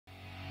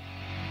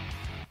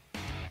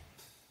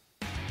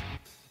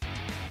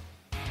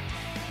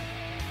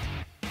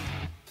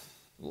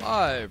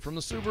Live from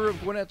the Subaru of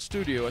Gwinnett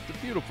studio at the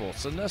beautiful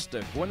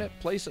Sonesta Gwinnett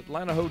Place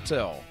Atlanta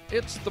Hotel,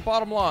 it's The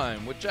Bottom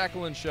Line with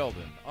Jacqueline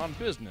Sheldon on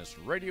Business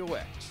Radio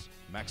X.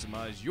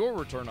 Maximize your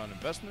return on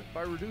investment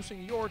by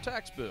reducing your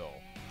tax bill.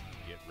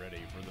 Get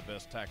ready for the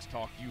best tax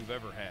talk you've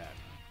ever had.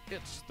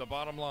 It's The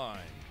Bottom Line,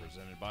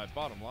 presented by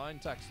Bottom Line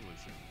Tax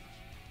Solutions.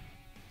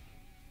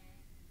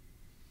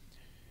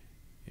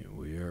 And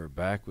we are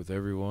back with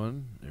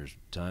everyone. There's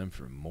time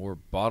for more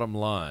Bottom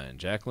Line.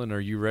 Jacqueline, are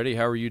you ready?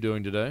 How are you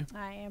doing today?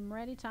 I am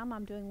ready, Tom.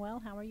 I'm doing well.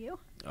 How are you?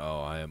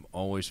 Oh, I am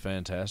always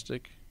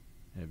fantastic.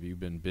 Have you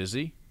been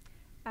busy?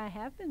 I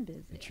have been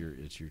busy.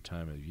 It's your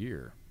time of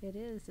year. It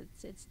is.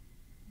 It's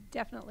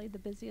definitely the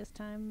busiest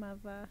time of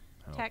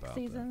tax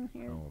season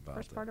here.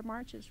 First part of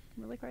March is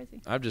really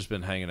crazy. I've just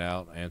been hanging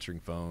out, answering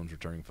phones,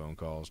 returning phone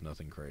calls,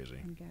 nothing crazy.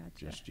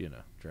 Gotcha. Just,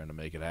 trying to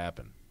make it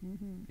happen.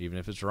 Mm-hmm. Even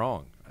if it's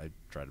wrong, I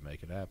try to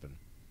make it happen.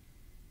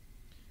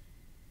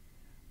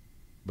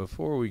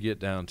 Before we get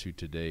down to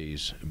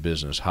today's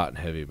business, hot and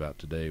heavy about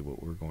today,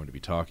 what we're going to be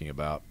talking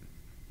about,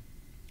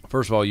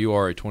 first of all, you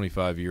are a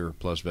 25-year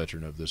plus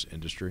veteran of this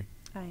industry.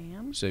 I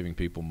am. Saving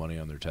people money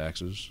on their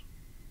taxes.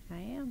 I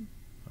am.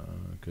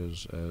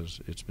 Because as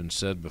it's been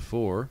said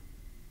before,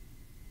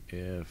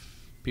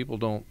 if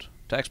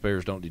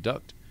taxpayers don't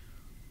deduct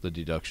the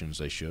deductions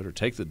they should, or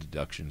take the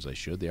deductions they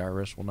should, the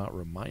IRS will not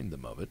remind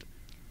them of it.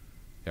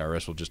 The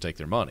IRS will just take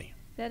their money.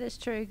 That is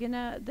true.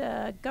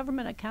 The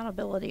Government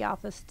Accountability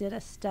Office did a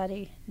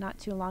study not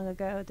too long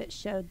ago that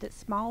showed that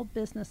small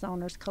business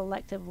owners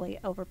collectively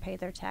overpay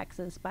their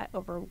taxes by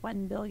over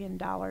 $1 billion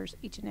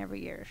each and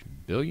every year.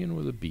 Billion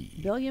with a B.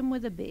 Billion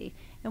with a B.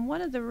 And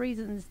one of the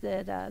reasons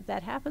that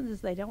that happens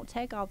is they don't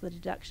take all the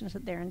deductions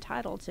that they're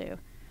entitled to.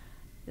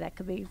 That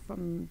could be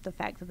from the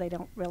fact that they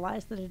don't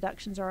realize the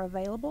deductions are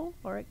available,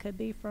 or it could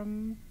be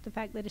from the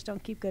fact they just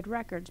don't keep good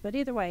records. But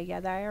either way,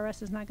 the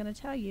IRS is not going to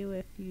tell you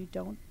if you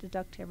don't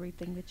deduct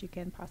everything that you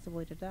can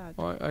possibly deduct.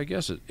 Well, I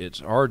guess it's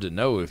hard to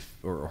know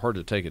or hard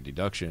to take a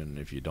deduction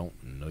if you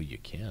don't know you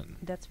can.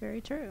 That's very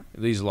true.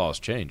 These laws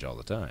change all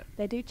the time.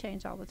 They do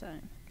change all the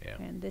time. Yeah.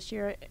 And this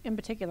year in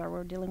particular,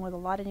 we're dealing with a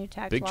lot of new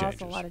tax Big laws,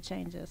 changes. a lot of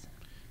changes.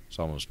 It's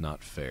almost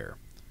not fair.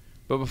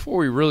 But before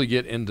we really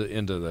get into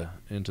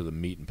the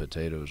meat and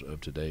potatoes of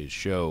today's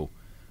show,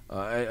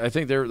 I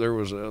think there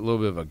was a little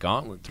bit of a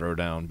gauntlet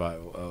throwdown by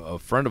a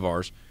friend of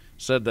ours.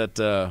 Said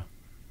that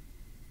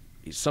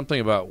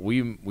something about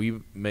we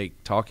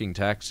make talking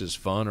taxes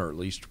fun, or at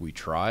least we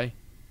try,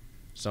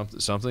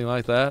 something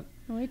like that.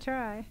 We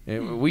try.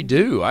 And we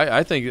do.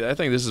 I think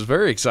this is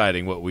very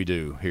exciting what we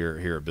do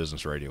here at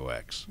Business Radio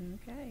X.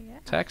 Okay, yeah.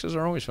 Taxes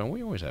are always fun.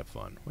 We always have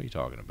fun. What are you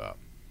talking about?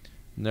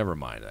 Never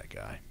mind that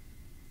guy.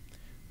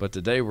 But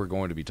today we're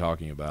going to be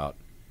talking about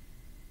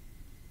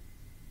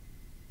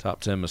top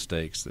 10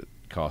 mistakes that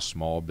cost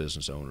small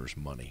business owners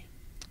money.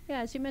 Yeah,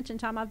 as you mentioned,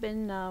 Tom, I've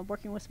been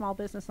working with small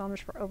business owners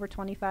for over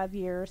 25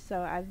 years,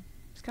 so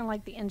it's kind of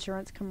like the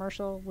insurance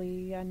commercial.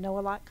 We know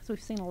a lot because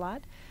we've seen a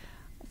lot.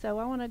 So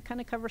I want to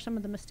kind of cover some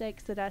of the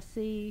mistakes that I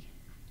see,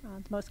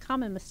 the most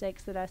common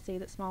mistakes that I see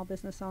that small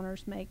business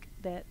owners make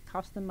that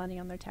cost them money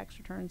on their tax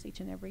returns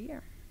each and every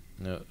year.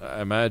 Now,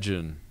 I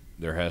imagine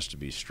there has to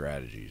be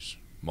strategies.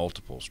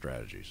 Multiple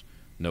strategies,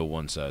 no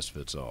one size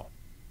fits all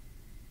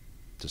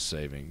to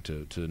saving,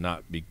 to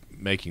not be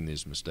making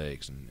these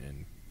mistakes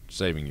and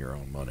saving your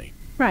own money,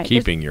 right?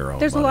 Keeping your own money.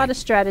 There's a lot of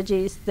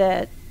strategies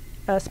that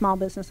a small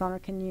business owner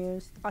can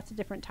use, lots of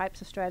different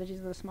types of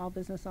strategies that a small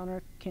business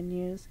owner can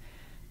use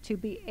to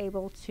be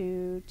able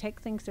to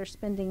take things they're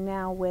spending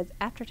now with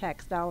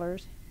after-tax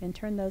dollars and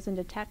turn those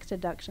into tax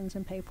deductions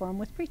and pay for them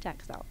with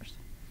pre-tax dollars.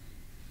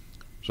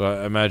 So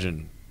I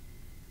imagine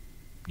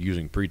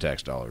using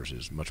pre-tax dollars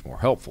is much more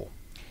helpful.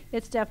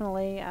 It's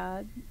definitely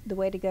the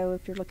way to go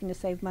if you're looking to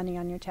save money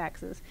on your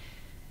taxes.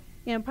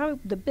 Probably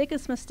the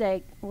biggest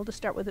mistake, we'll just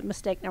start with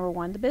mistake number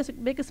one. The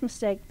biggest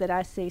mistake that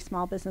I see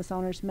small business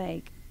owners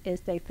make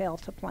is they fail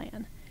to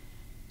plan.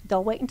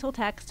 They'll wait until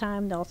tax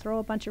time. They'll throw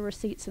a bunch of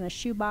receipts in a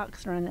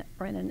shoebox or in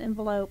an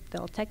envelope.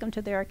 They'll take them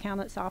to their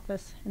accountant's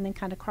office and then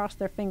kind of cross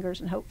their fingers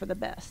and hope for the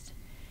best.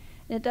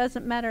 And it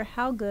doesn't matter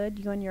how good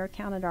you and your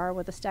accountant are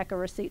with a stack of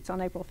receipts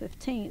on April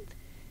 15th.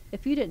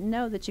 If you didn't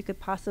know that you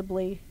could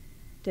possibly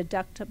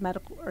deduct a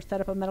medical or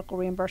set up a medical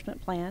reimbursement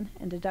plan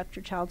and deduct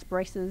your child's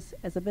braces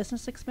as a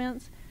business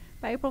expense,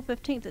 by April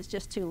 15th it's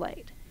just too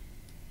late.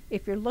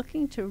 If you're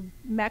looking to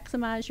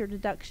maximize your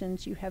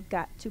deductions, you have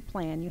got to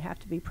plan. You have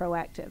to be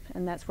proactive,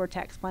 and that's where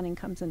tax planning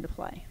comes into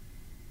play.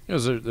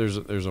 There's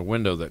a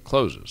window that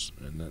closes,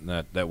 and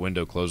that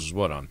window closes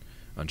what, on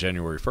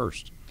January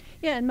 1st?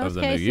 Yeah, in most of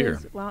the cases. new year.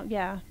 Well,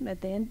 yeah,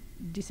 at the end,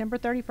 December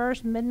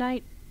 31st,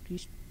 midnight, you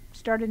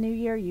start a new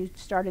year, you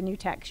start a new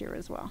tax year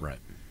as well. Right.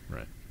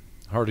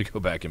 Hard to go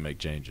back and make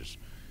changes.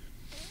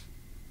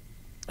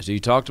 So you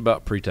talked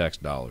about pre-tax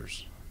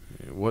dollars.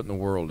 What in the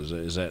world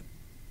is that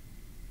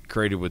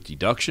created with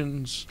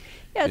deductions?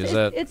 Yeah,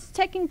 it's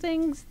taking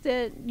things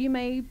that you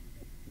may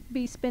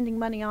be spending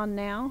money on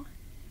now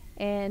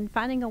and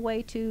finding a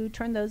way to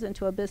turn those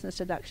into a business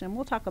deduction.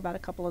 We'll talk about a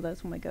couple of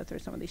those when we go through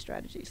some of these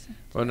strategies.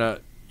 Well, now,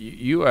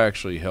 you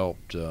actually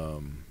helped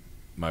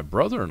my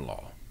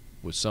brother-in-law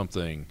with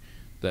something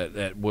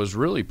that was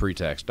really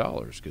pre-tax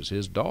dollars, because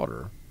his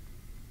daughter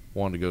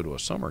wanted to go to a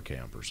summer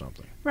camp or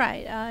something.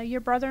 Right.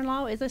 Your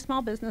brother-in-law is a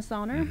small business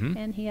owner, Mm-hmm.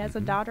 and he has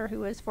a daughter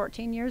who is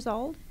 14 years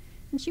old,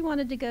 and she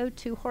wanted to go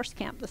to horse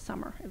camp this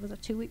summer. It was a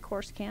 2-week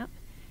horse camp.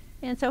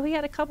 And so he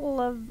had a couple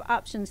of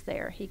options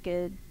there. He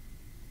could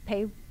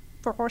pay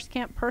for horse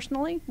camp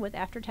personally with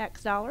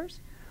after-tax dollars,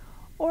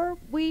 or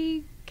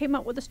we came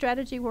up with a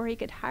strategy where he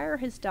could hire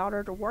his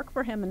daughter to work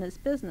for him in his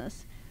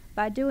business.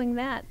 By doing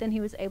that, then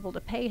he was able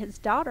to pay his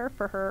daughter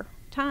for her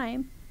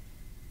time,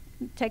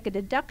 take a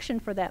deduction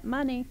for that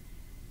money,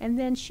 and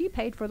then she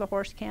paid for the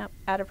horse camp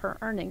out of her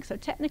earnings. So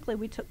technically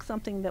we took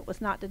something that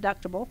was not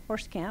deductible,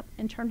 horse camp,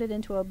 and turned it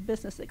into a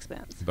business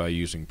expense. By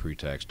using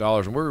pre-tax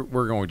dollars. And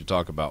we're going to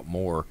talk about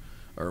more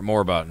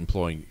about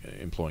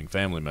employing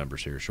family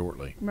members here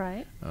shortly.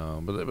 Right.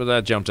 But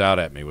that jumped out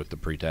at me with the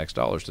pre-tax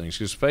dollars things,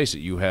 because face it,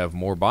 you have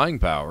more buying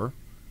power,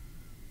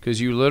 because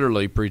you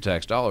literally,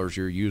 pre-tax dollars,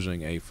 you're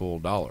using a full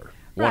dollar,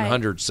 Right.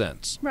 100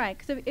 cents. Right.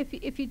 So if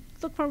you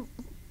look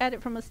at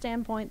it from a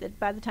standpoint that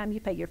by the time you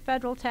pay your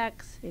federal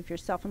tax, if you're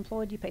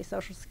self-employed, you pay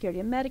Social Security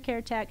and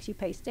Medicare tax, you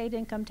pay state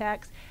income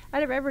tax.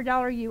 Out of every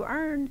dollar you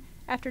earn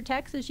after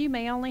taxes, you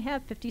may only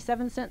have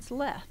 57 cents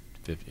left.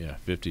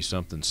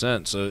 50-something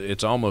cents. So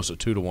it's almost a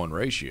 2-to-1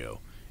 ratio.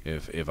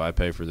 If I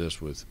pay for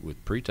this with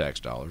pre-tax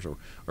dollars, or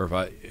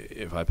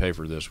if I pay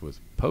for this with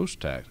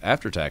post-tax,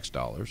 after-tax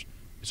dollars,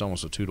 it's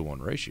almost a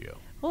 2-to-1 ratio.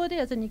 Well, it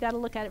is, and you got to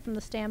look at it from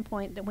the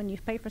standpoint that when you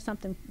pay for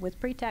something with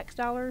pre-tax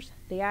dollars,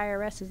 the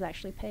IRS is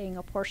actually paying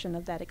a portion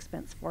of that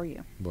expense for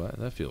you. Well,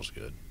 that feels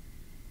good.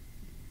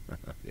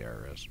 The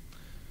IRS.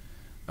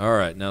 All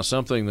right, now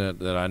something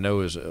that I know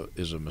is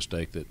a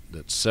mistake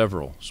that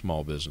several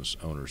small business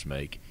owners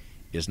make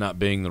is not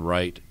being the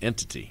right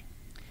entity,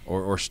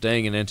 or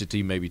staying an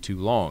entity maybe too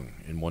long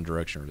in one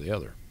direction or the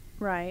other.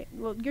 Right.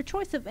 Well, your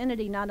choice of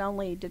entity not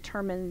only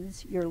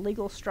determines your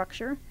legal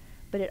structure,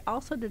 but it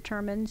also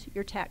determines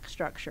your tax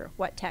structure,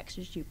 what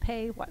taxes you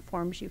pay, what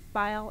forms you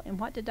file, and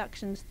what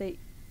deductions that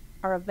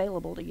are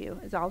available to you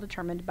is all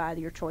determined by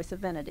your choice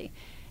of entity.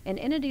 And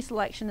entity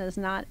selection is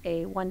not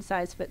a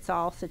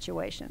one-size-fits-all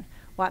situation.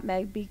 What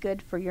may be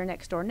good for your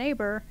next-door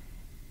neighbor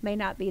may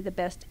not be the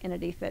best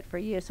entity fit for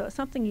you. So it's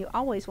something you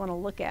always want to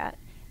look at.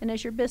 And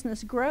as your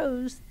business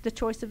grows, the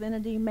choice of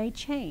entity may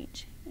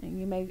change. And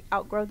you may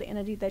outgrow the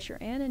entity that you're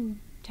in, and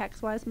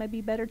tax-wise may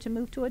be better to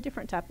move to a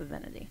different type of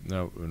entity.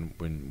 Now,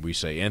 when we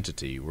say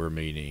entity, we're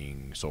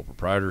meaning sole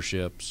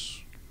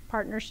proprietorships,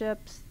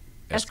 Partnerships,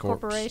 S S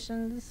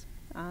corporations,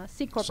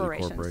 C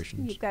corporations.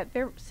 corporations. You've got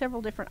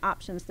several different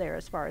options there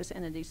as far as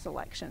entity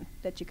selection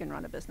that you can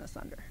run a business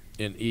under.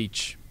 And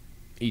each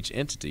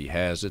entity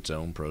has its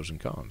own pros and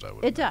cons, I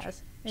would It imagine.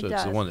 does. So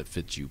it's the one that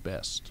fits you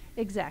best.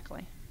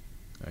 Exactly.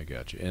 I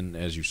got you. And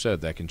as you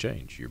said, that can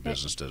change. Your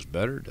business does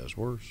better, does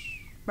worse.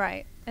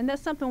 Right. And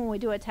that's something when we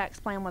do a tax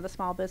plan with a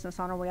small business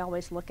owner, we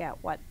always look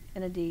at what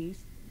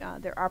entities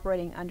they're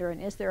operating under,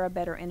 and is there a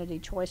better entity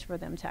choice for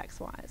them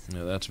tax-wise.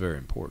 Yeah, that's very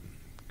important,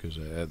 because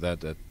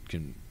that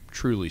can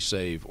truly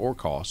save or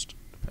cost,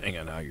 depending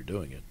on how you're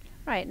doing it.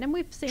 Right. And then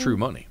we've seen True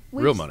money,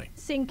 real money.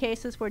 Seen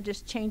cases where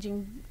just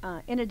changing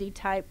entity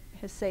type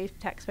has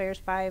saved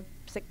taxpayers $5,000,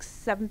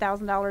 $6,000,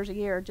 $7,000 a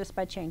year just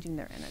by changing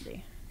their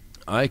entity.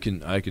 I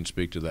can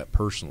speak to that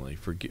personally.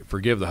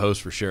 Forgive the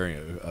host for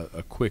sharing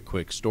a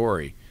quick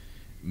story.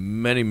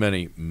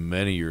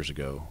 Many years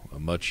ago, a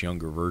much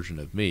younger version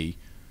of me.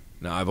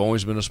 Now, I've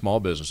always been a small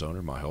business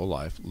owner my whole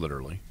life,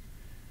 literally.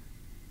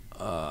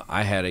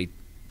 I had a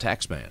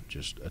tax man,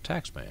 just a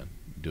tax man,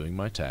 doing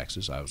my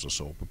taxes. I was a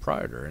sole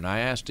proprietor, and I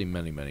asked him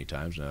many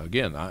times. Now,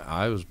 again,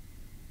 I was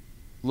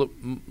a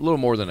little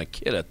more than a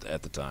kid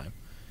at the time.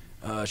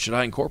 Should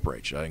I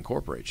incorporate? Should I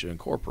incorporate? Should I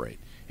incorporate?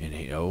 And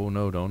he, oh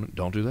no,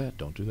 don't do that,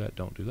 don't do that,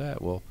 don't do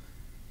that. Well,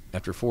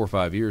 after 4 or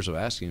 5 years of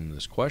asking him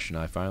this question,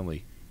 I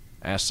finally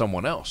asked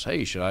someone else,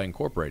 hey, should I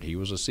incorporate? He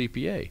was a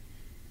CPA.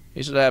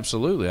 He said,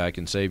 absolutely, I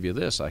can save you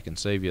this, I can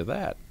save you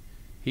that.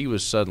 He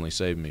was suddenly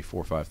saving me $4,000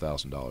 or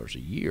 $5,000 a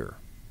year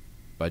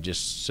by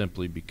just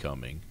simply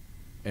becoming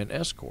an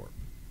S corp.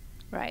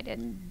 Right,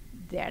 and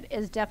that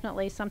is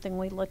definitely something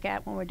we look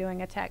at when we're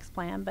doing a tax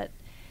plan, but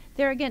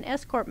there again,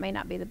 S corp may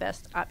not be the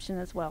best option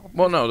as well.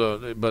 Well,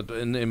 no, but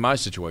in my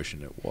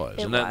situation it was,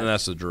 and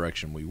that's the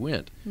direction we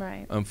went.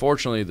 Right.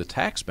 Unfortunately, the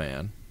tax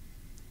man,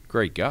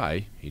 great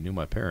guy, he knew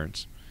my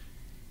parents.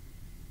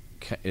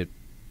 It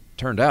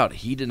turned out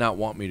he did not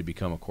want me to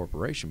become a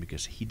corporation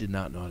because he did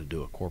not know how to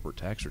do a corporate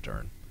tax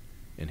return,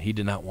 and he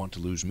did not want to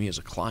lose me as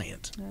a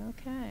client.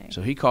 Okay.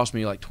 So he cost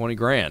me like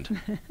 $20,000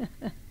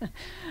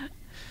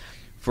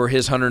 for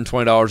his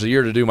 $120 a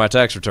year to do my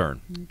tax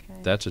return.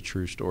 Okay. That's a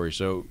true story.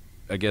 So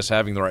I guess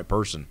having the right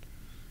person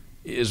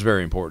is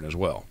very important as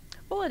well.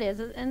 Well, it is,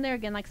 and there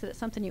again, like I said, it's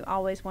something you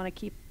always want to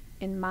keep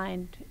in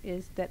mind,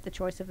 is that the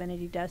choice of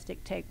entity does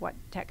dictate what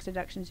tax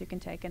deductions you can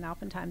take, and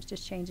oftentimes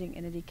just changing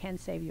entity can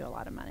save you a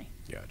lot of money.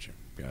 Gotcha.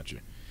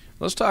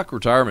 Let's talk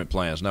retirement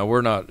plans. Now,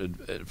 we're not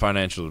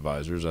financial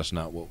advisors. That's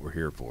not what we're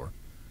here for.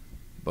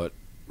 But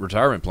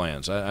retirement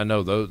plans. I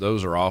know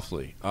those are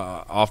awfully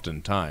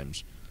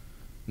oftentimes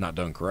not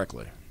done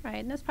correctly. Right,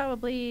 and that's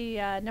probably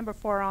number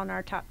 4 on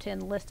our top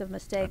 10 list of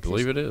mistakes. I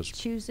believe it is.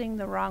 Choosing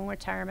the wrong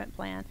retirement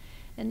plan.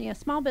 And,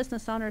 small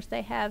business owners,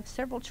 they have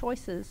several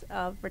choices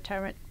of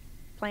retirement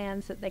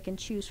plans that they can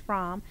choose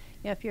from.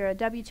 If you're a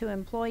W-2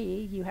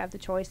 employee, you have the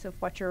choice of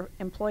what your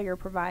employer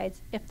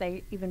provides, if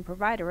they even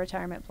provide a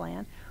retirement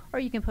plan, or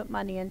you can put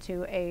money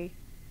into a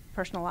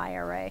personal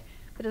IRA.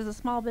 But as a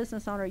small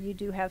business owner, you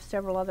do have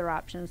several other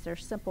options.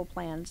 There's simple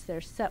plans,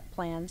 there's SEP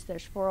plans,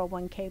 there's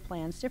 401k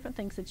plans, different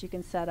things that you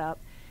can set up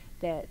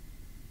that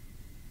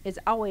is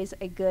always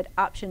a good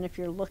option if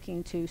you're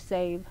looking to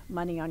save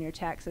money on your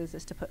taxes,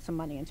 is to put some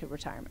money into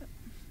retirement.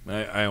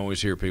 I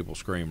always hear people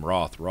scream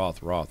Roth,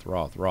 Roth, Roth,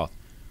 Roth, Roth.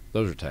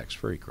 Those are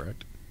tax-free,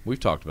 correct? We've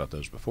talked about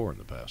those before in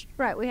the past.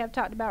 Right, we have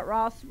talked about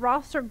Roths.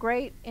 Roths are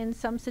great in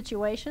some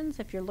situations.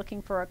 If you're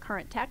looking for a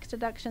current tax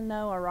deduction,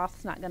 though, a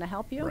Roth's not going to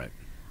help you. Right.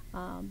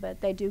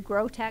 But they do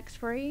grow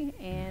tax-free,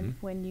 and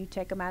when you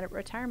take them out at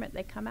retirement,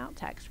 they come out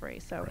tax-free.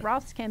 So Right.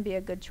 Roths can be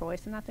a good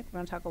choice, and I think we're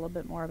going to talk a little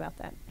bit more about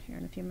that here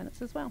in a few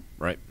minutes as well.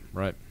 Right.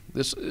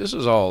 This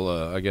is all,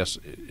 I guess,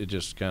 it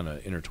just kind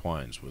of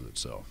intertwines with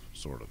itself,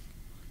 sort of.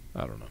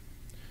 I don't know.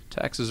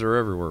 Taxes are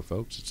everywhere,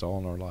 folks. It's all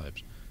in our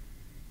lives.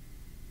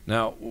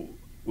 Now,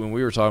 when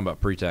we were talking about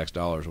pre-tax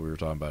dollars, we were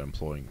talking about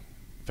employing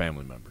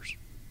family members.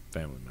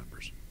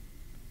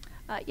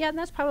 Yeah, and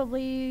that's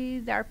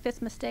probably our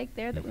 5th mistake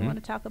there that we want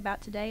to talk about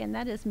today, and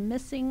that is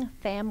missing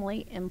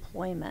family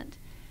employment.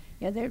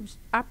 There's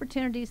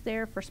opportunities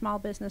there for small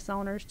business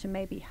owners to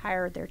maybe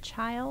hire their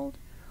child,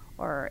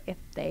 or if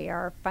they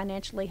are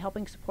financially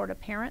helping support a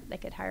parent, they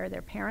could hire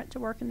their parent to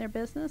work in their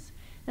business.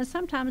 And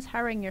sometimes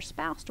hiring your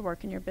spouse to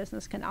work in your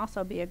business can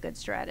also be a good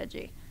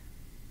strategy.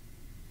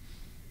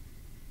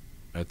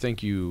 I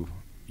think you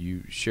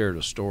shared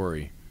a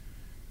story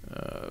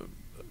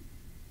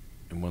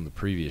in one of the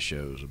previous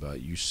shows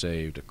about you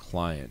saved a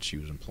client. She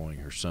was employing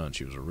her son.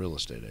 She was a real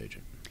estate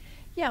agent.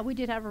 Yeah, we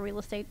did have a real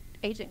estate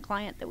agent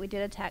client that we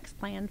did a tax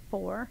plan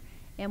for.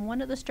 And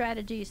one of the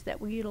strategies that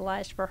we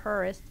utilized for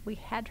her is we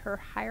had her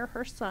hire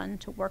her son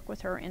to work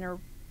with her in her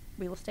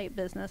real estate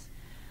business.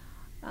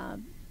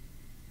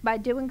 By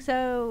doing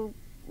so,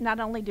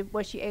 not only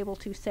was she able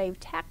to save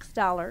tax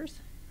dollars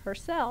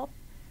herself,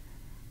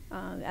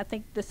 I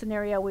think the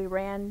scenario we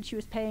ran, she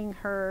was paying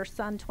her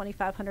son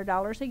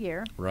 $2,500 a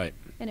year. Right.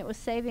 And it was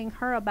saving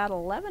her about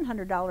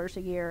 $1,100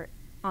 a year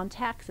on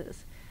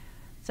taxes.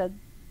 So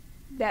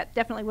that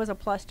definitely was a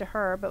plus to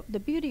her. But the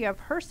beauty of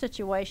her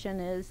situation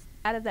is,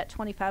 out of that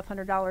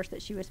 $2,500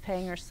 that she was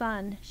paying her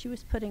son, she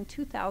was putting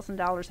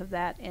 $2,000 of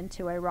that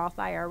into a Roth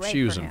IRA.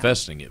 She was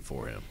investing it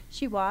for him.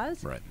 She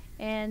was. Right.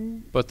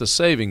 But the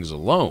savings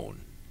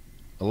alone,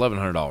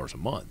 $1,100 a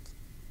month.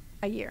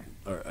 A year.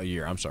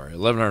 I'm sorry,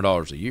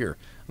 $1,100 a year.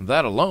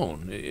 That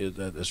alone,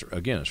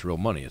 again, it's real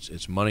money.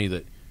 It's money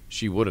that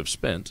she would have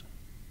spent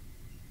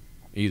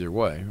either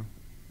way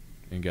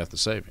and got the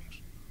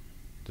savings.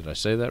 Did I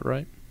say that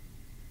right?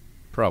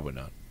 Probably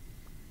not.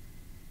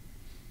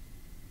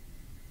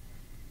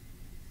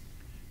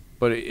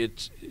 But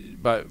it's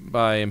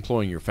by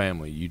employing your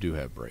family, you do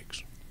have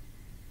breaks.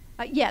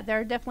 Yeah, there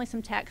are definitely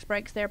some tax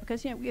breaks there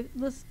because,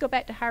 let's go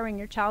back to hiring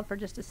your child for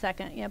just a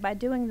second. By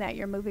doing that,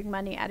 you're moving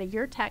money out of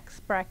your tax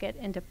bracket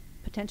into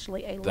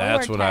potentially a lower tax bracket.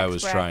 That's what I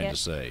was trying to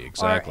say,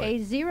 exactly. Or a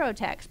zero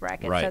tax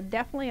bracket. Right. So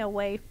definitely a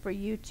way for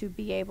you to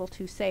be able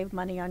to save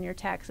money on your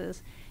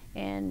taxes.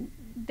 And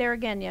there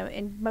again,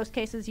 in most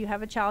cases you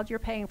have a child, you're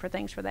paying for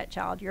things for that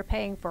child. You're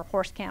paying for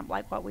horse camp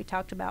like what we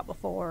talked about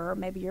before, or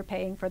maybe you're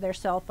paying for their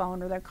cell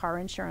phone or their car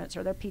insurance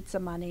or their pizza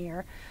money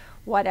or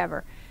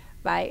whatever.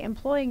 By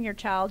employing your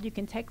child, you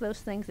can take those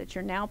things that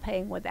you're now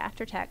paying with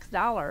after-tax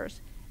dollars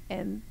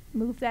and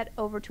move that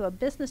over to a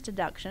business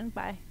deduction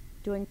by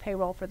doing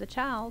payroll for the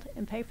child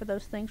and pay for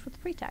those things with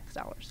pre-tax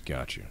dollars.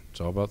 Gotcha.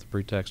 It's all about the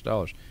pre-tax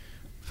dollars.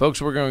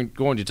 Folks, we're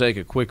going to take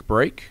a quick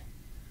break.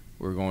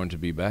 We're going to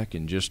be back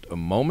in just a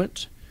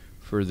moment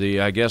for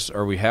the, I guess,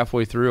 are we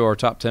halfway through our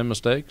top 10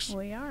 mistakes?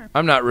 We are.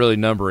 I'm not really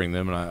numbering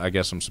them, and I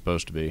guess I'm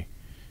supposed to be,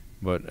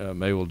 but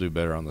maybe we'll do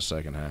better on the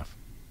second half.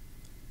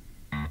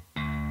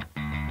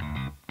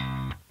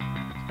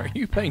 Are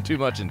you paying too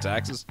much in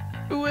taxes?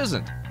 Who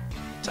isn't?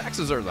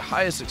 Taxes are the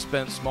highest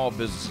expense small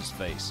businesses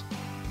face.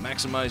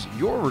 Maximize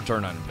your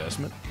return on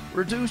investment.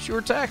 Reduce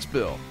your tax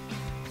bill.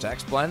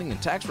 Tax planning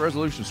and tax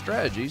resolution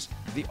strategies,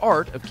 the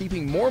art of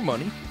keeping more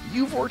money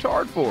you've worked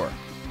hard for.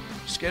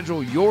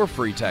 Schedule your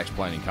free tax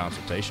planning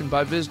consultation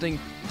by visiting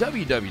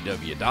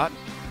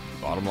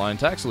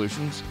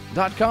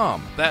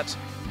www.bottomlinetaxsolutions.com. That's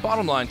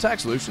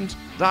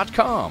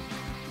bottomlinetaxsolutions.com.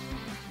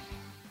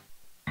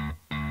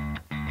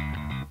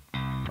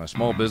 My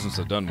small business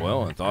had done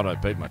well and thought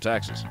I'd paid my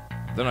taxes.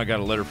 Then I got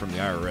a letter from the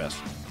IRS.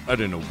 I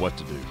didn't know what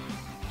to do.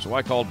 So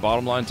I called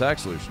Bottom Line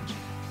Tax Solutions.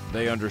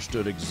 They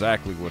understood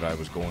exactly what I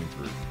was going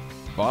through.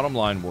 Bottom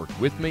Line worked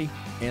with me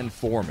and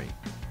for me.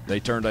 They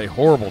turned a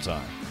horrible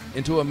time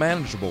into a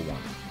manageable one.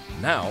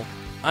 Now,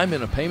 I'm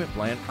in a payment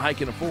plan I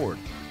can afford.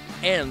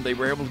 And they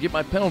were able to get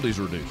my penalties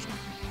reduced.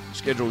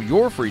 Schedule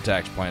your free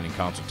tax planning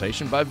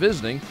consultation by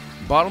visiting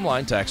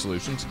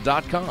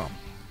bottomlinetaxsolutions.com.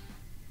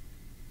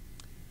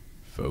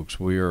 Folks,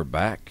 we are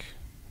back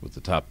with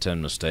the top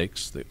 10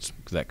 mistakes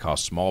that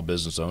cost small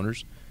business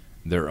owners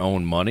their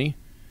own money.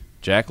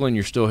 Jacqueline,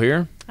 you're still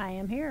here? I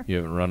am here. You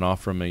haven't run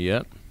off from me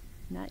yet?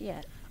 Not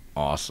yet.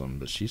 Awesome,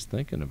 but she's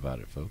thinking about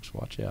it, folks.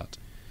 Watch out.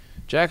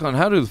 Jacqueline,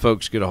 how do the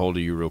folks get a hold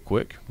of you real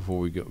quick before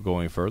we go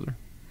any further?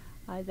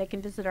 They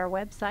can visit our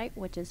website,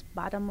 which is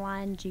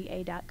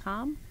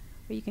bottomlinega.com,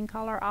 or you can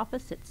call our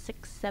office at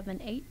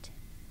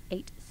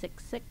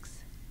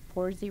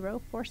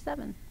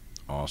 678-866-4047.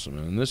 Awesome.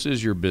 And this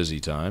is your busy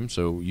time,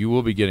 so you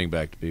will be getting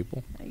back to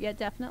people. Yeah,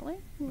 definitely.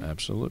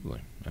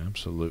 Absolutely.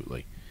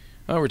 Absolutely.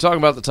 We're talking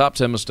about the top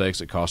 10 mistakes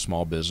that cost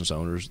small business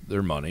owners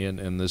their money,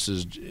 and this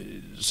is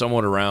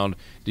somewhat around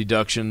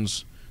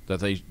deductions that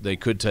they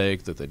could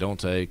take, that they don't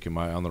take. Am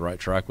I on the right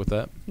track with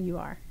that? You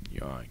are.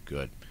 You are.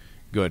 Good.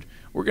 Good.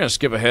 We're going to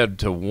skip ahead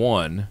to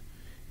one.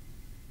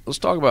 Let's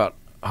talk about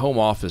home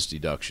office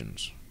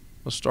deductions.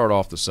 Let's start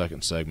off the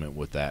second segment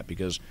with that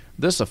because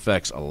this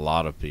affects a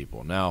lot of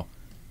people. Now,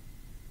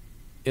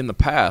 in the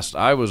past,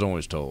 I was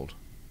always told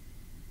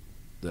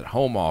that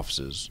home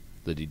offices,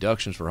 the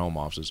deductions for home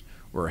offices,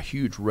 were a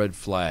huge red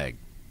flag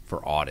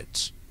for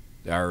audits.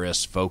 The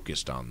IRS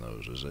focused on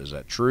those. Is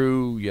that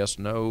true? Yes,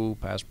 no,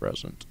 past,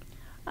 present?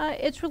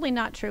 It's really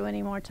not true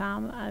anymore,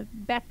 Tom.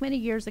 Back many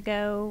years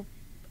ago,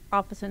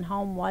 office and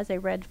home was a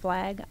red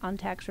flag on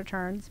tax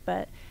returns,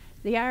 but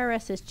the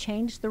IRS has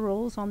changed the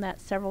rules on that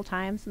several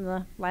times in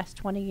the last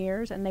 20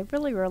 years, and they've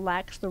really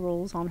relaxed the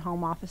rules on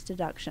home office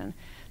deduction.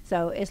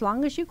 So as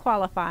long as you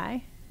qualify,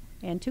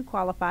 and to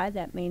qualify,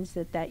 that means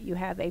that you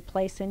have a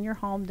place in your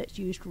home that's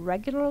used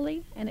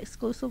regularly and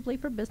exclusively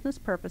for business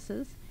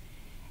purposes,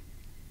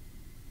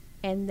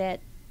 and that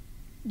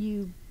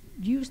you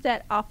use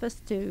that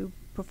office to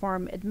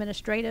perform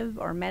administrative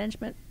or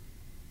management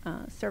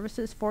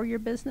services for your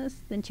business,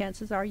 then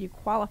chances are you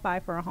qualify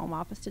for a home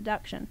office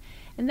deduction.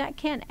 And that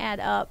can add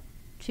up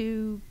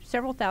to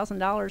several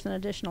 $1,000s in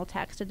additional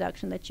tax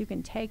deduction that you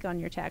can take on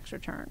your tax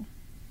return.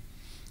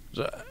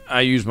 So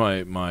I use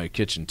my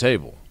kitchen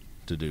table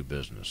to do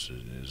business.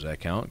 Does that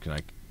count? Can I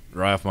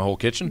write off my whole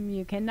kitchen?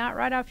 You cannot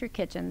write off your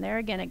kitchen. There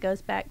again, it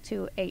goes back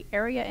to an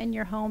area in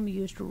your home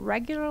used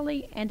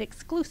regularly and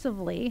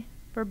exclusively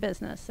for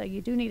business. So you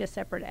do need a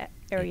separate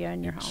area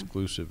in your home.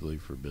 Exclusively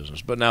for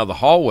business. But now the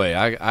hallway,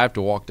 I have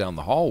to walk down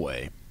the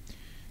hallway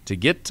to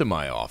get to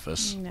my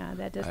office. No,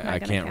 that does not. I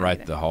can't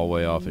write the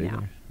hallway off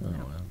either? No. Oh,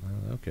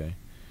 well, okay.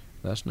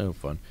 That's no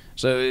fun.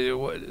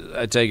 So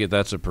I take it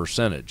that's a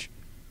percentage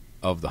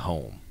of the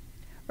home.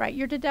 Right.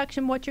 Your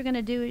deduction, what you're going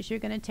to do is you're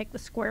going to take the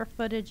square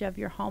footage of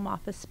your home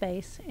office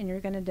space and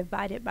you're going to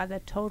divide it by the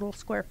total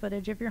square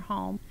footage of your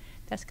home.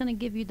 That's going to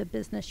give you the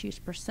business use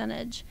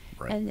percentage.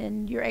 Right. And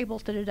then you're able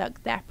to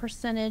deduct that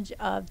percentage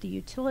of the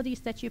utilities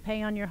that you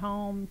pay on your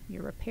home,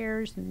 your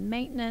repairs and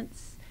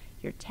maintenance,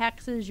 your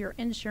taxes, your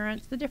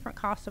insurance, the different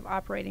costs of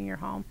operating your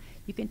home.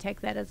 You can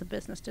take that as a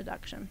business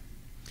deduction.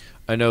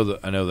 I know the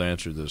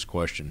answer to this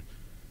question.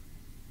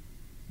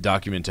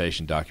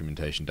 Documentation.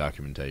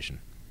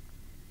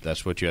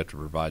 That's what you have to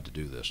provide to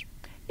do this.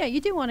 Yeah,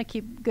 you do want to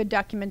keep good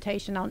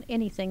documentation on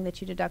anything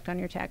that you deduct on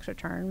your tax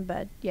return,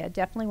 but yeah,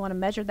 definitely want to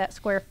measure that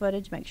square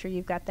footage, make sure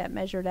you've got that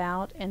measured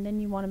out, and then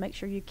you want to make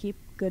sure you keep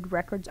good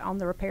records on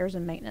the repairs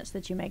and maintenance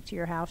that you make to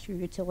your house, your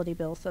utility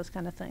bills, those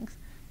kind of things.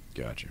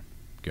 Gotcha.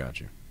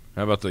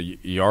 How about the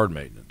yard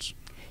maintenance?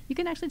 You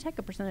can actually take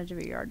a percentage of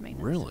your yard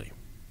maintenance.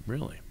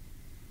 Really?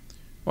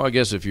 Well, I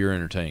guess if you're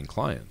entertaining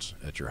clients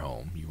at your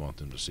home, you want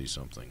them to see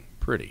something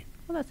pretty.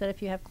 Well, that's it.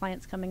 If you have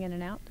clients coming in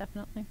and out,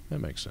 definitely. That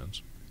makes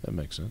sense.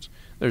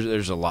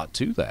 There's a lot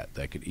to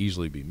that could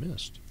easily be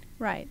missed.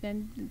 Right,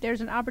 and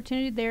there's an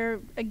opportunity there,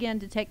 again,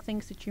 to take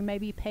things that you may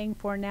be paying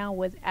for now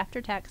with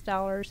after-tax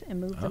dollars and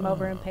move them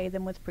over and pay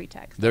them with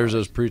pre-tax dollars. There's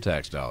those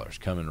pre-tax dollars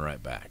coming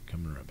right back.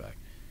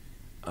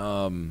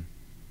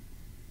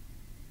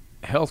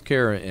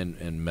 Healthcare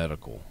and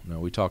medical. Now,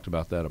 we talked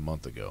about that a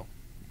month ago,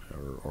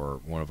 or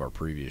one of our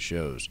previous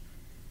shows.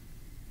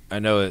 I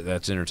know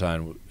that's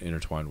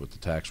intertwined with the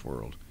tax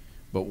world,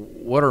 but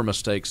what are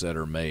mistakes that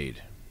are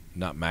made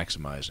not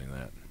maximizing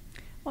that?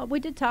 Well, we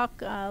did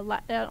talk on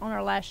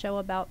our last show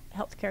about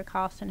healthcare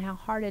costs and how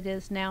hard it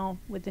is now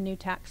with the new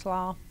tax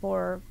law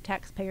for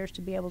taxpayers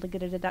to be able to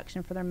get a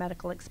deduction for their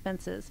medical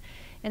expenses.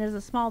 And as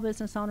a small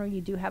business owner,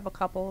 you do have a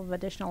couple of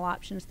additional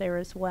options there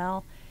as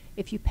well.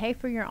 If you pay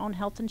for your own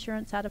health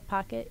insurance out of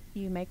pocket,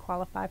 you may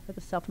qualify for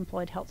the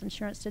self-employed health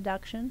insurance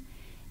deduction.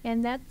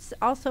 And that's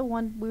also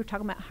one, we were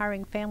talking about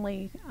hiring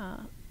family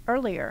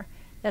earlier.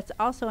 That's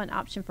also an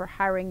option for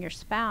hiring your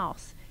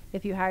spouse.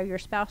 If you hire your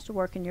spouse to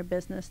work in your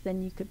business,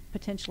 then you could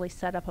potentially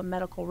set up a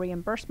medical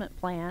reimbursement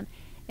plan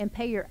and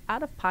pay your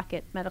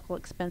out-of-pocket medical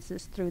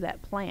expenses through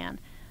that plan.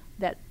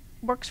 That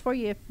works for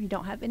you if you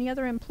don't have any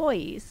other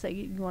employees. So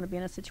you want to be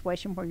in a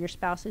situation where your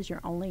spouse is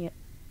your only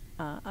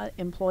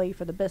employee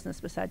for the business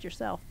besides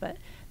yourself. But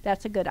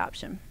that's a good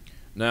option.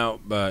 Now,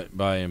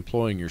 by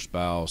employing your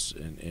spouse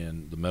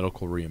and the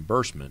medical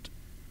reimbursement,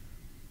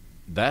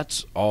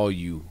 that's all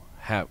you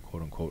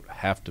quote unquote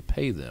have to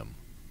pay them.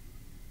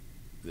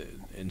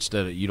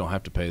 Instead of, you don't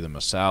have to pay them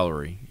a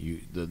salary.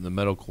 The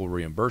medical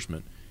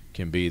reimbursement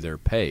can be their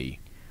pay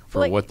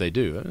for what they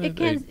do.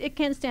 It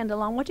can stand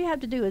alone. What you have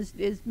to do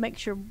is make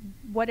sure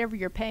whatever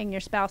you're paying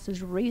your spouse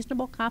is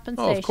reasonable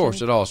compensation. Oh, of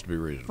course, it all has to be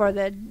reasonable for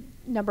the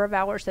number of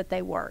hours that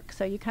they work.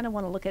 So you kind of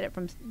want to look at it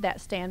from that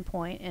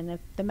standpoint. And if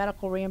the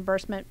medical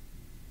reimbursement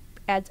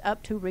adds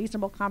up to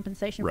reasonable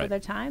compensation for their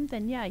time,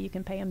 then yeah, you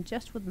can pay them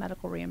just with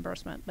medical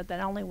reimbursement. But that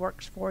only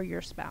works for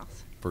your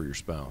spouse. For your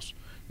spouse.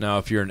 Now,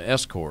 if you're an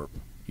S corp,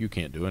 you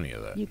can't do any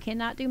of that. You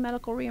cannot do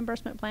medical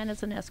reimbursement plan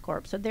as an S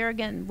corp. So there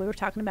again, we were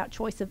talking about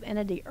choice of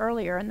entity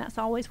earlier, and that's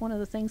always one of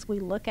the things we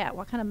look at.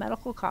 What kind of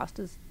medical cost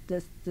does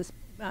this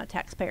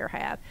taxpayer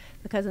have?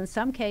 Because in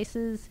some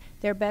cases,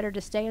 they're better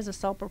to stay as a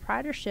sole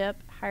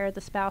proprietorship, hire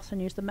the spouse,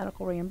 and use the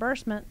medical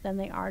reimbursement than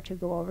they are to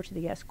go over to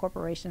the S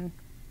corporation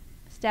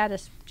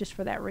status just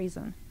for that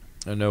reason.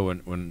 I know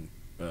when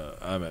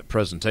I'm at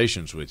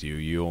presentations with you,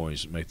 you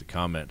always make the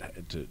comment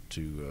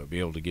to be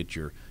able to get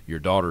your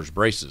daughter's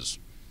braces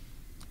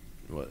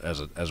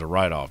as a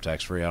write-off,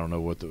 tax-free. I don't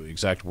know what the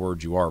exact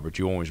words you are, but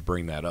you always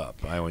bring that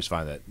up. I always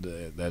find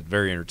that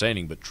very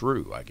entertaining, but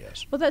true, I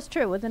guess. Well, that's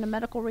true. Within a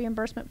medical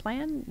reimbursement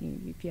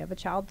plan, if you have a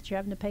child that you're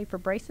having to pay for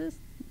braces,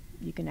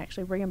 you can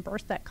actually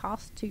reimburse that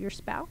cost to your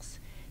spouse.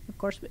 Of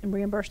course,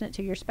 reimbursing it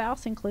to your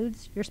spouse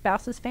includes your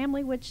spouse's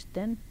family, which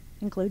then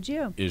includes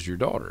you. Is your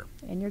daughter.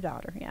 And your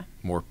daughter, yeah.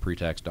 More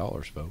pre-tax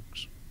dollars,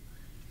 folks.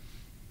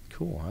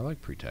 Cool. I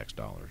like pre-tax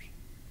dollars.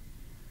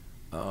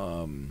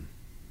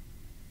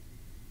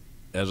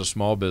 As a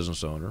small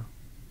business owner,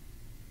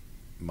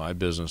 my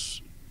business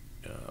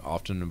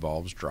often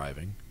involves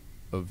driving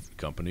of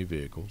company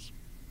vehicles,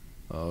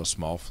 a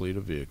small fleet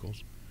of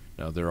vehicles.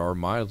 Now, there are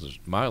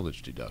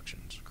mileage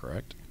deductions,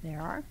 correct?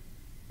 There are.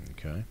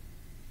 Okay.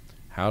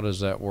 How does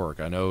that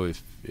work? I know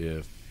if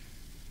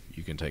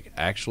you can take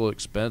actual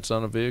expense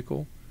on a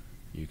vehicle,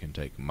 you can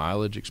take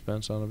mileage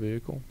expense on a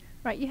vehicle.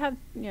 Right, you have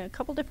a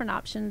couple different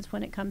options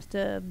when it comes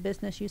to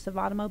business use of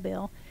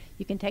automobile.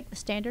 You can take the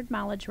standard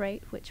mileage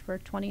rate, which for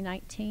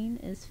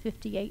 2019 is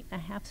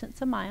 58.5 cents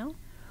a mile,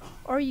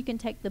 or you can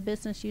take the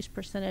business use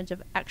percentage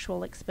of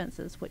actual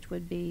expenses, which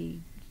would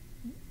be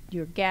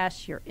your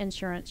gas, your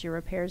insurance, your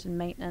repairs and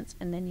maintenance,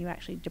 and then you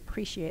actually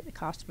depreciate the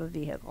cost of a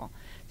vehicle.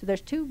 So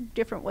there's two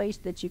different ways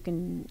that you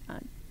can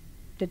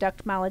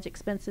deduct mileage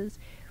expenses.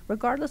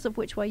 Regardless of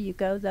which way you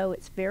go, though,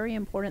 it's very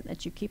important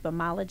that you keep a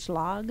mileage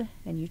log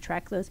and you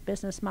track those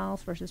business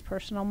miles versus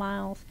personal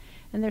miles.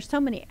 And there's so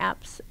many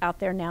apps out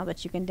there now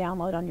that you can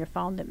download on your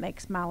phone that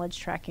makes mileage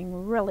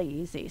tracking really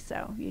easy.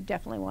 So you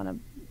definitely want to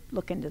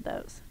look into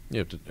those. You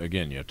have to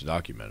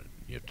document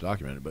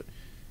it. But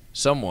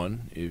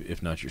someone,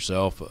 if not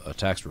yourself, a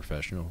tax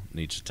professional,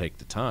 needs to take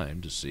the time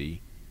to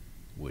see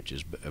which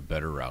is a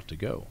better route to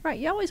go. Right.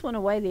 You always want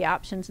to weigh the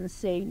options and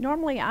see.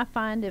 Normally, I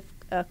find if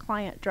a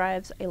client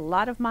drives a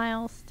lot of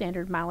miles,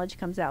 standard mileage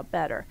comes out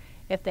better.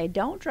 If they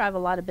don't drive a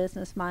lot of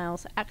business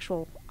miles,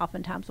 actual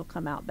oftentimes will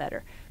come out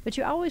better. But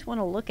you always want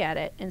to look at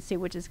it and see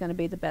which is going to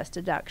be the best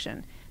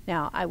deduction.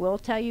 Now, I will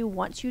tell you,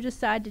 once you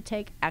decide to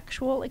take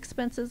actual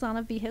expenses on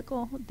a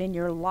vehicle, then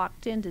you're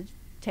locked into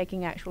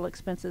taking actual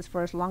expenses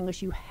for as long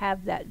as you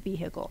have that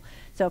vehicle.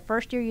 So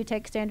first year you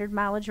take standard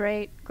mileage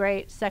rate,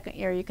 great. Second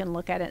year you can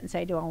look at it and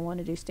say, do I want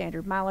to do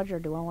standard mileage or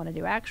do I want to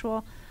do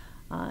actual?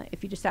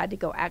 If you decide to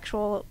go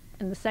actual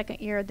in the second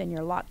year, then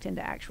you're locked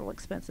into actual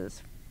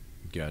expenses.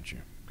 Gotcha.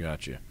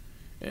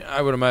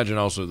 I would imagine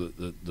also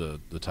that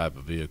the type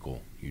of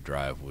vehicle you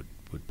drive would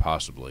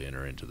possibly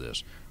enter into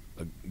this.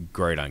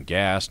 Great on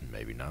gas, and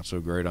maybe not so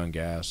great on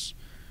gas.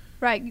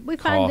 Right. We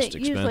Cost, find that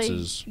usually,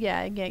 expenses,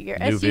 your new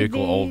SUVs,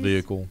 vehicle, old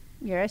vehicle.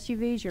 Your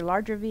SUVs, your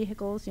larger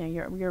vehicles,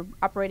 your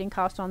operating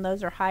costs on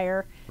those are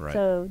higher. Right.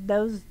 So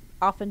those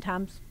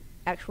oftentimes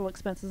actual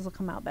expenses will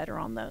come out better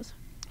on those.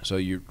 So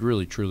you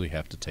really truly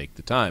have to take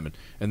the time,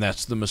 and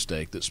that's the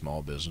mistake that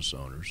small business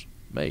owners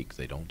make.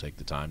 They don't take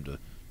the time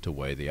to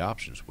weigh the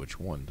options, which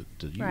one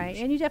to use. Right,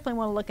 and you definitely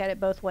want to look at it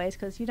both ways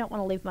because you don't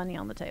want to leave money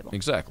on the table.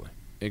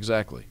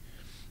 Exactly.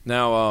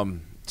 Now,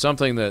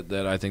 something that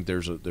I think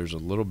there's a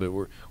little bit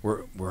we're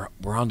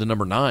on to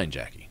number 9,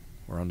 Jackie.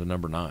 We're on to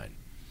number 9.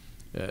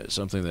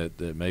 Something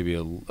that may be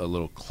a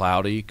little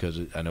cloudy because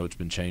I know it's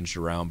been changed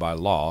around by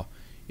law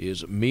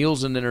is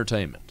meals and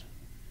entertainment.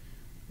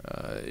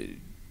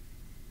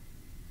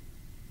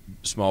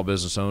 Small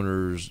business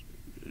owners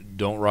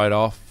don't write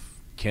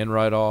off, can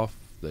write off.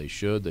 They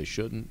should, they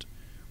shouldn't.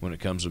 When it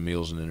comes to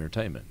meals and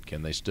entertainment,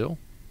 can they still?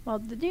 Well,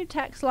 the new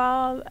tax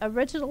law,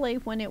 originally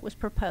when it was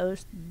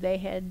proposed, they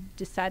had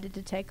decided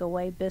to take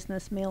away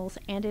business meals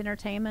and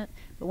entertainment.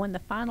 But when the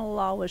final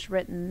law was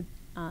written,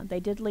 they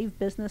did leave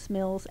business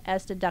meals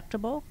as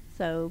deductible.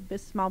 So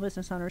small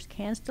business owners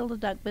can still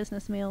deduct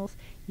business meals.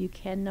 You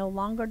can no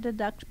longer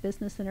deduct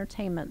business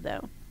entertainment,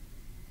 though.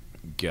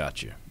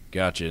 Gotcha.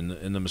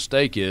 And the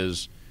mistake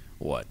is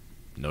what?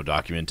 No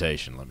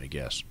documentation, let me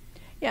guess.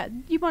 Yeah,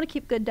 you want to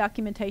keep good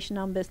documentation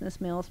on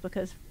business meals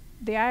because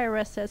the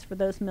IRS says for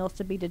those meals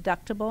to be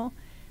deductible,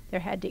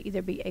 there had to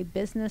either be a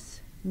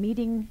business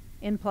meeting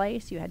in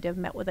place. You had to have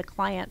met with a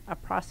client, a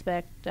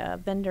prospect, a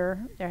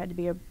vendor. There had to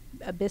be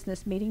a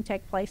business meeting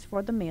take place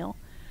for the meal,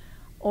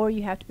 or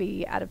you have to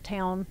be out of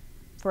town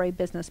for a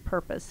business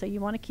purpose. So you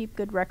want to keep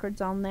good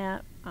records on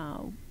that.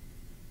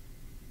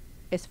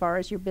 As far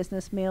as your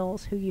business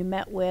meals, who you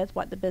met with,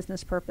 what the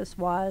business purpose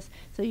was,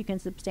 so you can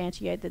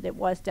substantiate that it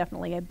was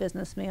definitely a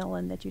business meal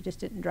and that you just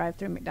didn't drive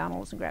through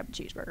McDonald's and grab a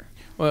cheeseburger.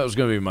 Well, that was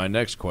going to be my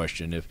next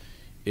question.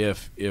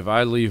 If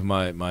I leave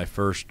my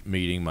first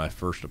meeting, my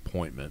first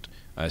appointment,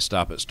 I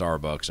stop at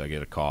Starbucks, I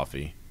get a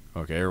coffee.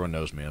 Okay, everyone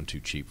knows me, I'm too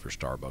cheap for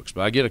Starbucks,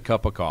 but I get a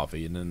cup of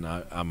coffee, and then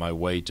on my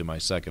way to my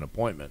second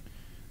appointment,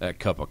 that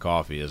cup of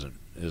coffee isn't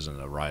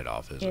a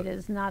write-off, is it? It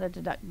is not a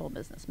deductible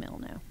business meal,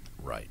 no.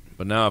 Right.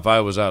 But now if I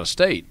was out of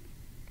state,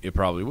 it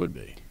probably would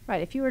be.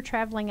 Right. If you were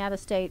traveling out of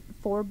state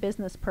for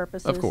business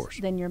purposes, of course,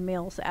 then your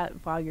meals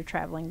while you're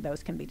traveling,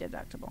 those can be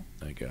deductible.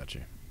 I got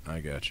you.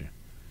 And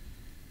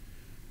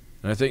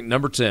I think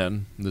number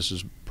 10, this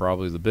is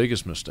probably the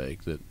biggest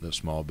mistake that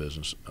small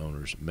business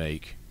owners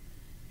make,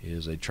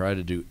 is they try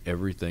to do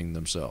everything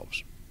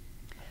themselves.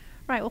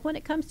 Right. Well, when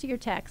it comes to your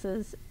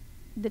taxes,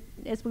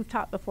 as we've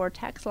talked before,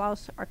 tax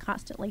laws are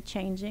constantly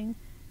changing.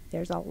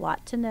 There's a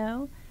lot to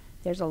know.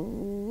 There's a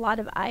lot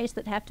of I's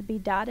that have to be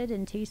dotted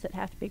and T's that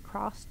have to be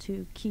crossed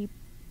to keep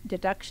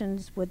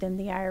deductions within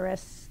the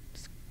IRS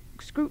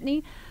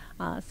scrutiny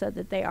so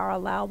that they are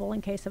allowable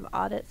in case of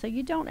audit. So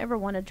you don't ever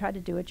want to try to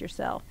do it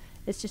yourself.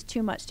 It's just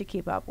too much to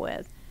keep up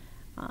with.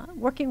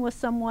 Working with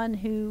someone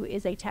who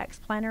is a tax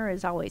planner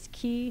is always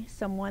key,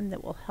 someone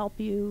that will help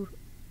you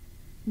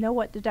know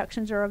what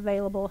deductions are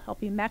available,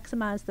 help you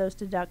maximize those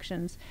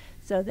deductions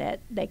so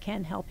that they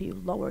can help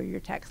you lower your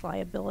tax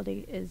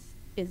liability is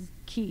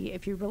key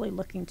if you're really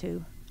looking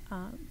to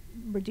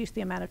reduce the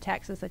amount of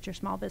taxes that your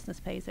small business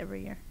pays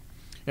every year.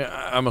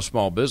 Yeah, I'm a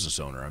small business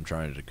owner. I'm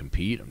trying to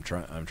compete. I'm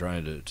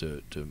trying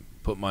to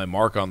put my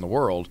mark on the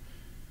world.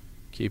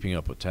 Keeping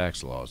up with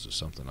tax laws is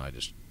something I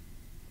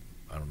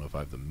don't know if I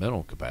have the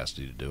mental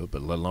capacity to do it,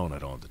 but let alone I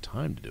don't have the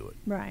time to do it.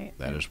 Right.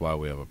 That is why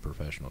we have a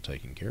professional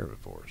taking care of it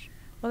for us.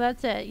 Well,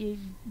 that's it. You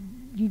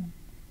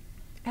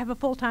have a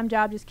full-time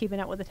job just keeping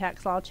up with the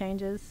tax law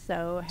changes,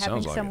 so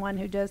having someone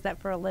who does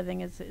that for a living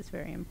is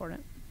very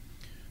important.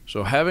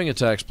 So having a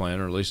tax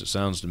plan, or at least it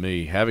sounds to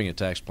me, having a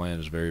tax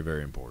plan is very,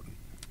 very important.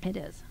 It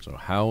is. So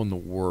how in the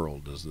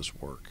world does this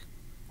work?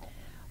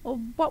 Well,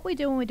 what we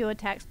do when we do a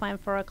tax plan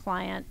for a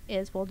client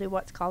is we'll do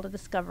what's called a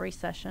discovery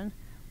session.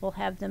 We'll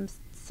have them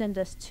send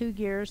us 2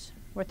 years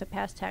worth of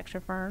past tax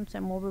returns,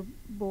 and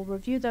we'll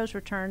review those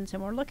returns,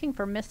 and we're looking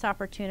for missed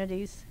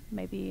opportunities,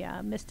 maybe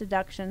missed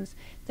deductions,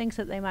 things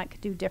that they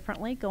might do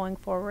differently going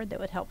forward that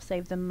would help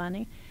save them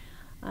money.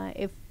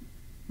 If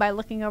by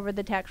looking over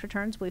the tax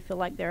returns we feel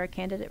like they're a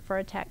candidate for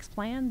a tax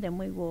plan, then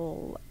we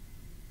will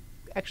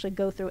actually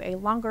go through a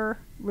longer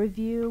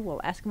review.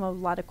 We'll ask them a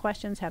lot of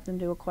questions, have them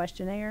do a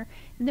questionnaire,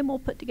 and then we'll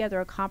put together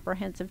a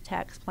comprehensive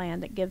tax plan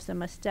that gives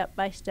them a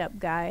step-by-step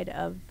guide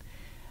of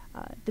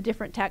the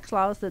different tax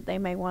laws that they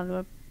may want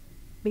to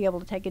be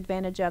able to take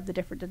advantage of, the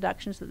different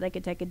deductions that they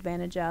could take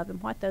advantage of,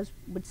 and what those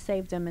would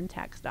save them in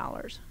tax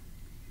dollars.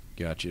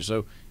 Gotcha.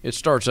 So it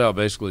starts out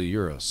basically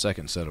you're a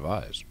second set of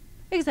eyes.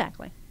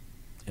 Exactly.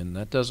 And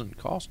that doesn't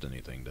cost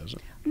anything, does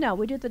it? No,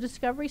 we do the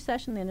discovery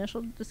session. The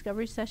initial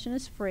discovery session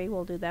is free.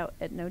 We'll do that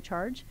at no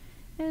charge.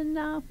 And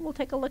we'll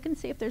take a look and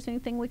see if there's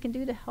anything we can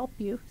do to help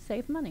you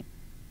save money.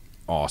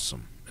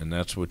 Awesome. And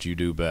that's what you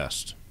do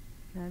best.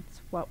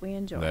 That's what we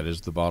enjoy. That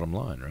is the bottom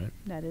line, right?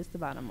 That is the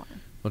bottom line.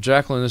 Well,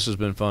 Jacqueline, this has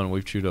been fun.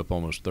 We've chewed up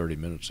almost 30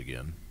 minutes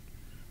again.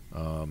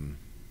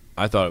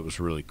 I thought it was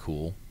really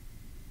cool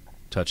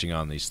touching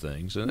on these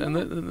things.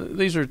 And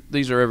these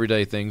are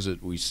everyday things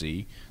that we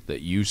see, that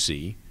you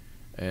see,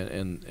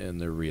 and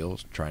they're real,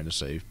 trying to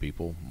save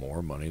people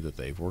more money that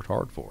they've worked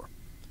hard for.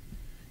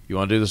 You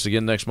want to do this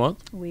again next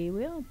month? We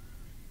will.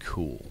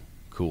 Cool.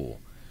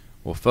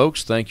 Well,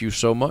 folks, thank you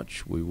so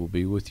much. We will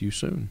be with you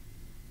soon.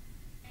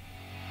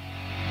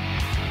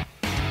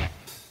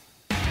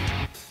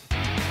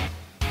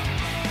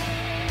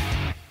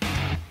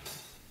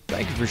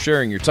 Thank you for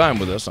sharing your time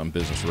with us on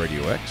Business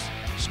Radio X.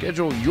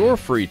 Schedule your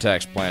free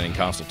tax planning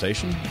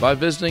consultation by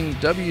visiting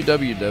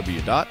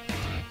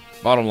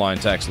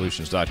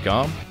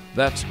www.bottomlinetaxsolutions.com.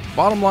 That's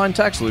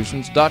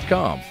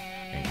bottomlinetaxsolutions.com.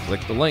 And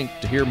click the link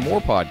to hear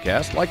more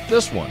podcasts like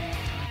this one.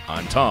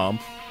 I'm Tom,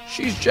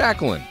 she's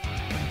Jacqueline,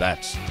 and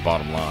that's the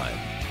bottom line.